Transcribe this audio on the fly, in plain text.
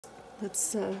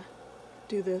let's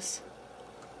do this.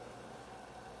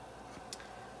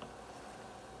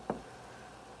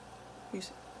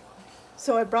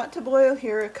 So I brought to boil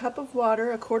here a cup of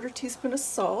water, a 1/4 teaspoon of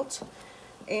salt,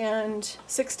 and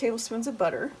 6 tablespoons of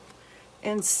butter.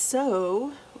 And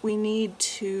so we need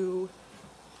to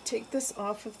take this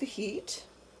off of the heat.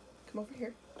 Come over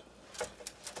here.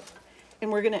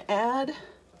 And we're going to add,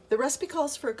 the recipe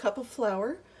calls for a cup of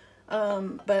flour,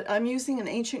 but I'm using an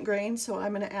ancient grain, so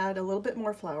I'm going to add a little bit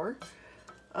more flour.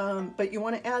 But you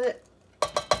want to add it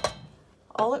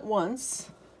all at once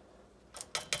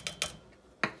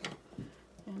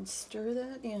and stir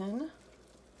that in.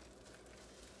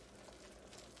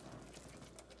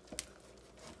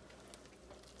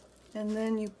 And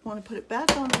then you want to put it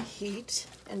back on the heat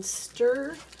and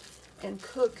stir and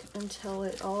cook until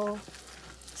it all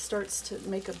starts to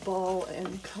make a ball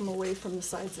and come away from the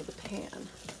sides of the pan,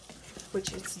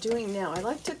 which it's doing now. I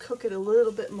like to cook it a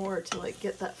little bit more to like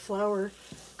get that flour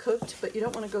cooked, but you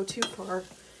don't want to go too far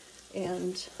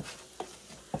and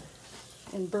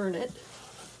burn it.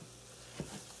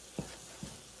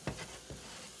 I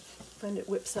find it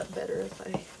whips up better if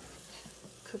I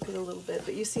cook it a little bit,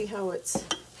 but you see how it's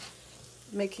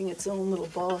making its own little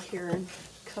ball here and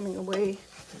coming away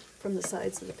from the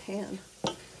sides of the pan.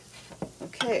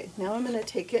 Okay, now I'm going to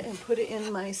take it and put it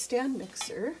in my stand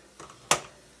mixer.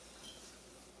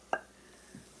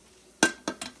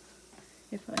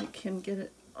 If I can get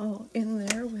it all in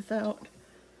there without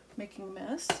making a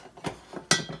mess.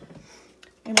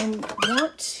 And I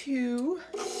want to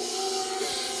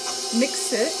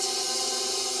mix it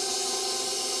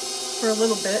for a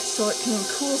little bit so it can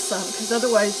cool some, because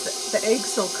otherwise the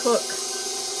eggs will cook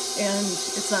and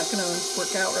it's not going to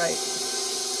work out right.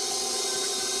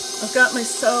 I've got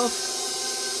myself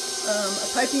a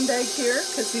piping bag here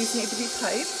because these need to be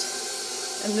piped,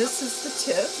 and this is the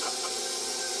tip.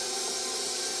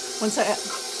 Once I've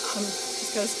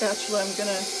just got a spatula, I'm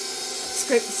going to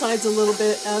scrape the sides a little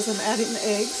bit as I'm adding the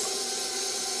eggs.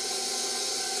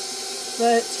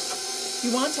 But you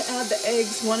want to add the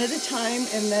eggs one at a time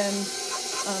and then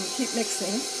keep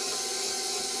mixing.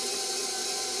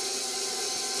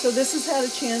 So this has had a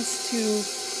chance to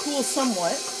cool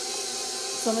somewhat.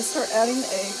 So I'm going to start adding the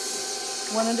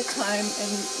eggs one at a time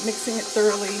and mixing it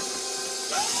thoroughly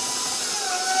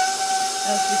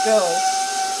as we go.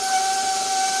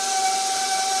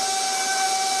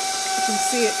 You can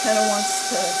see it kind of wants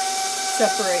to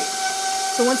separate.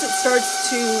 So once it starts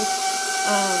to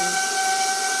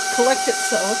collect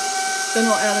itself, then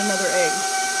we'll add another egg.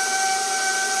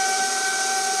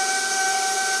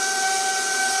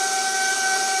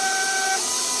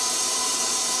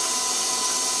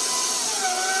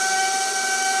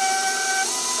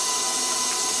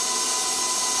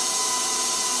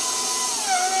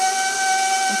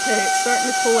 Okay, it's starting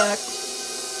to collect,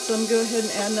 so I'm going to go ahead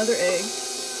and add another egg.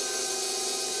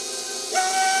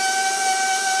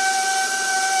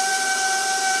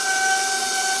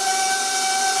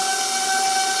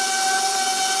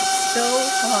 Still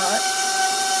hot,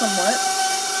 somewhat.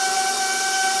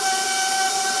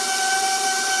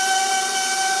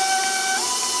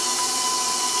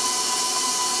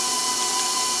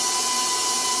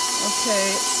 Okay,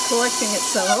 it's collecting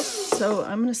itself, so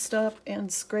I'm going to stop and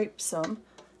scrape some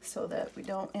so that we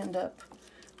don't end up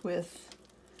with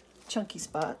chunky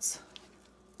spots.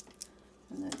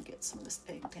 And then get some of this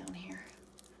egg down here.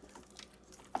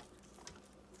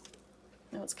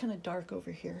 Now it's kind of dark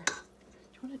over here. Do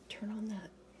you want to turn on that?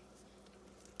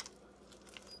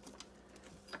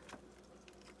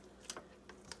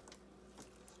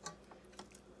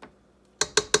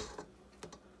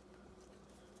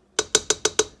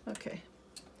 Okay,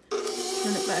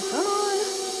 turn it back on,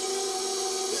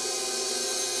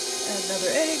 add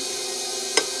another egg.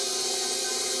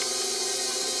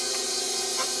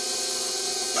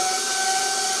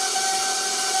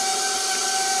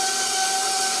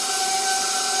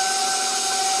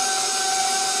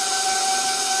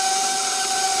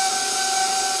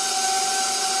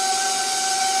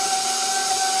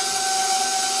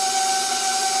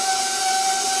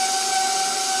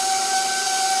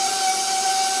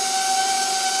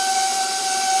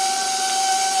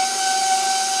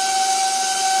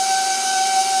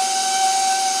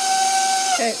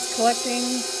 Okay, it's collecting,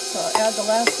 so I'll add the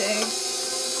last egg,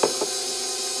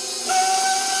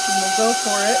 and we'll go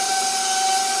for it.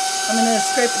 I'm going to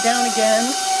scrape it down again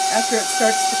after it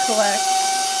starts to collect.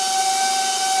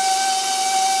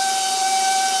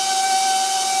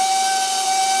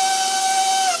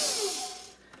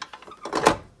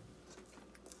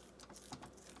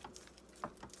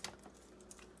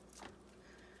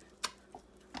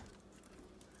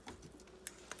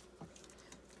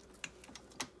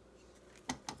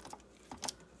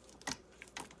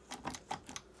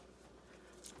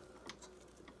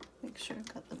 sure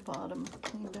I've got the bottom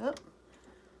cleaned up.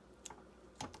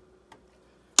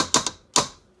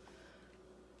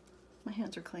 My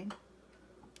hands are clean.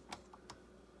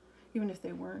 Even if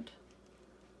they weren't,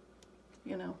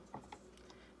 you know,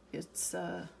 it's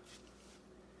going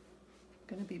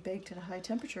to be baked at a high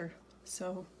temperature.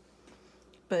 So,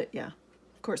 but yeah,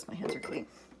 of course my hands are clean.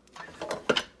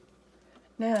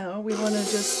 Now we want to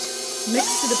just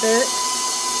mix it a bit.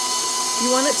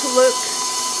 You want it to look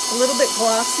a little bit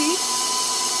glossy.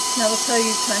 That'll tell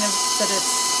you kind of that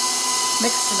it's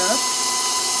mixed enough.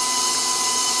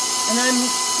 And I'm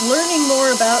learning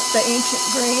more about the ancient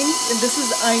grains, and this is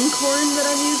einkorn that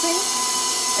I'm using.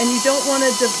 And you don't want to,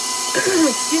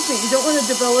 excuse me, you don't want to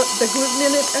develop the gluten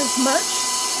in it as much.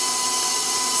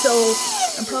 So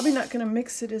I'm probably not going to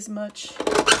mix it as much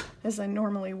as I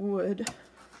normally would.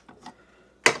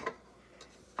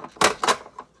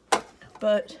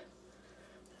 But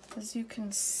as you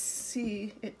can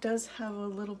see, it does have a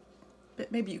little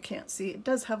bit, maybe you can't see, it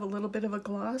does have a little bit of a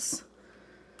gloss.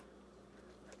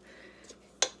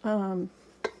 But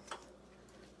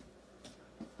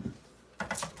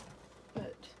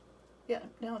yeah,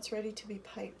 now it's ready to be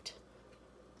piped.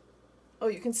 Oh,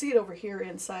 you can see it over here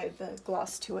inside the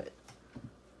gloss to it.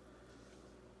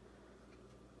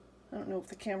 I don't know if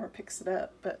the camera picks it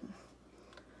up, but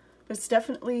it's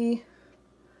definitely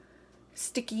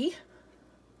sticky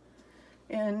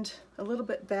and a little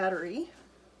bit battery.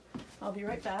 I'll be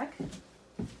right back.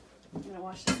 I'm going to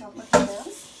wash this off my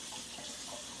hands.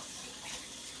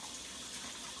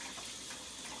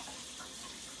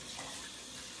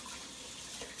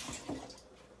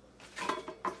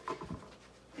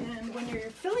 And when you're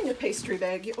filling a pastry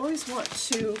bag, you always want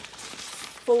to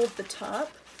fold the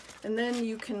top, and then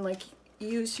you can like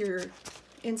use your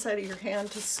inside of your hand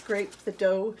to scrape the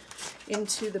dough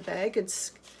into the bag.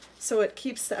 It's so it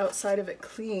keeps the outside of it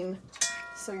clean,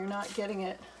 so you're not getting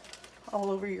it all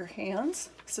over your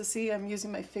hands. So see, I'm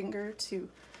using my finger to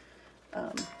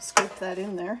scrape that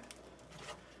in there.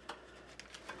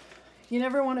 You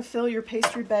never want to fill your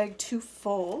pastry bag too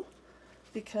full,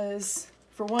 because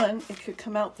for one, it could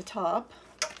come out the top.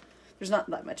 There's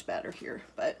not that much batter here,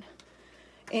 but,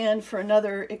 and for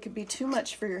another, it could be too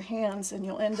much for your hands and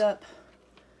you'll end up,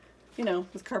 you know,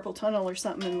 with carpal tunnel or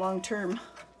something in long term.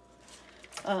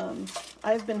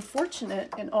 I've been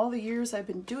fortunate in all the years I've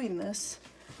been doing this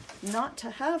not to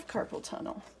have carpal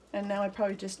tunnel. And now I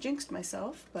probably just jinxed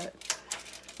myself, but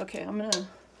okay, I'm gonna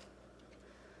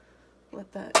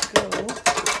let that go.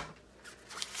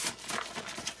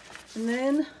 And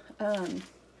then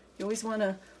you always want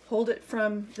to hold it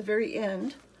from the very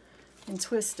end and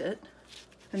twist it,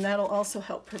 and that'll also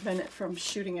help prevent it from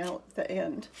shooting out the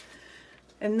end.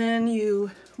 And then you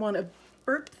want to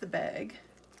burp the bag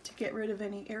to get rid of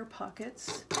any air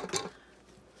pockets.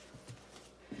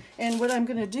 And what I'm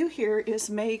going to do here is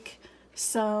make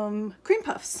some cream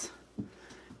puffs.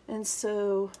 And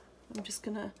so I'm just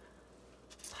going to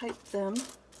pipe them.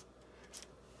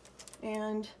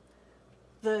 And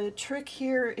the trick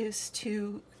here is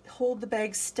to hold the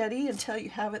bag steady until you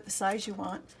have it the size you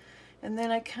want. And then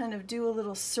I kind of do a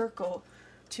little circle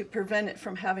to prevent it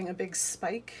from having a big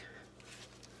spike.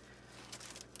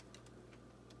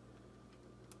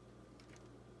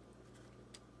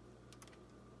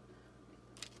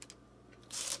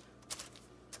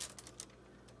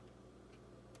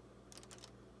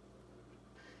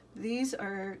 These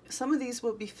are, some of these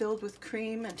will be filled with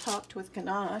cream and topped with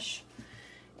ganache,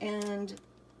 and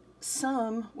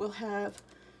some will have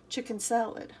chicken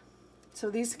salad.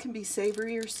 So these can be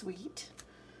savory or sweet.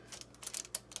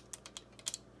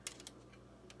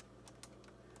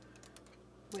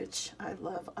 Which I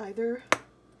love either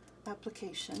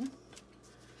application.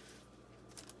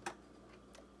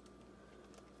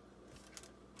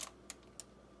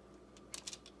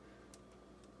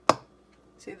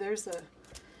 See, there's a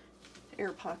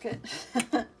air pocket.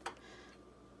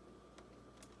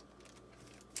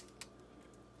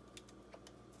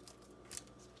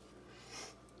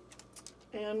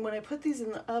 And when I put these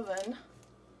in the oven,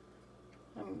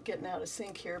 I'm getting out of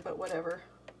sync here, but whatever.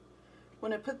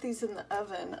 When I put these in the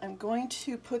oven, I'm going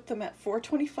to put them at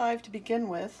 425 to begin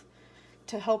with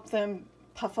to help them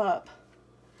puff up.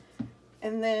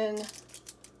 And then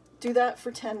do that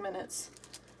for 10 minutes.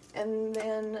 And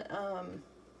then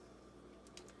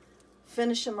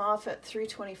finish them off at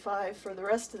 325 for the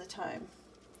rest of the time.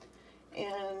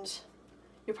 And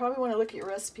you probably want to look at your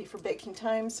recipe for baking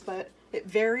times, but it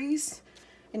varies,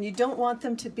 and you don't want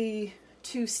them to be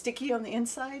too sticky on the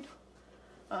inside.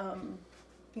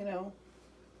 You know,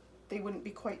 they wouldn't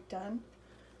be quite done,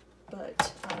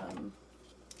 but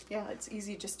yeah, it's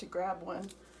easy just to grab one.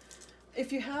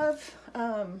 If you have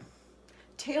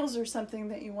tails are something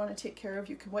that you want to take care of,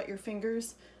 you can wet your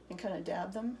fingers and kind of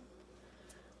dab them.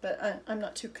 But I'm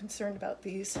not too concerned about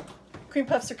these. Cream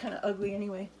puffs are kind of ugly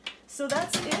anyway. So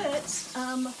that's it.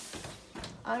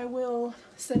 I will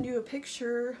send you a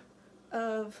picture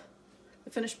of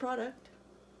the finished product.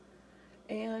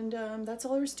 And that's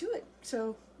all there is to it.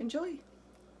 So enjoy.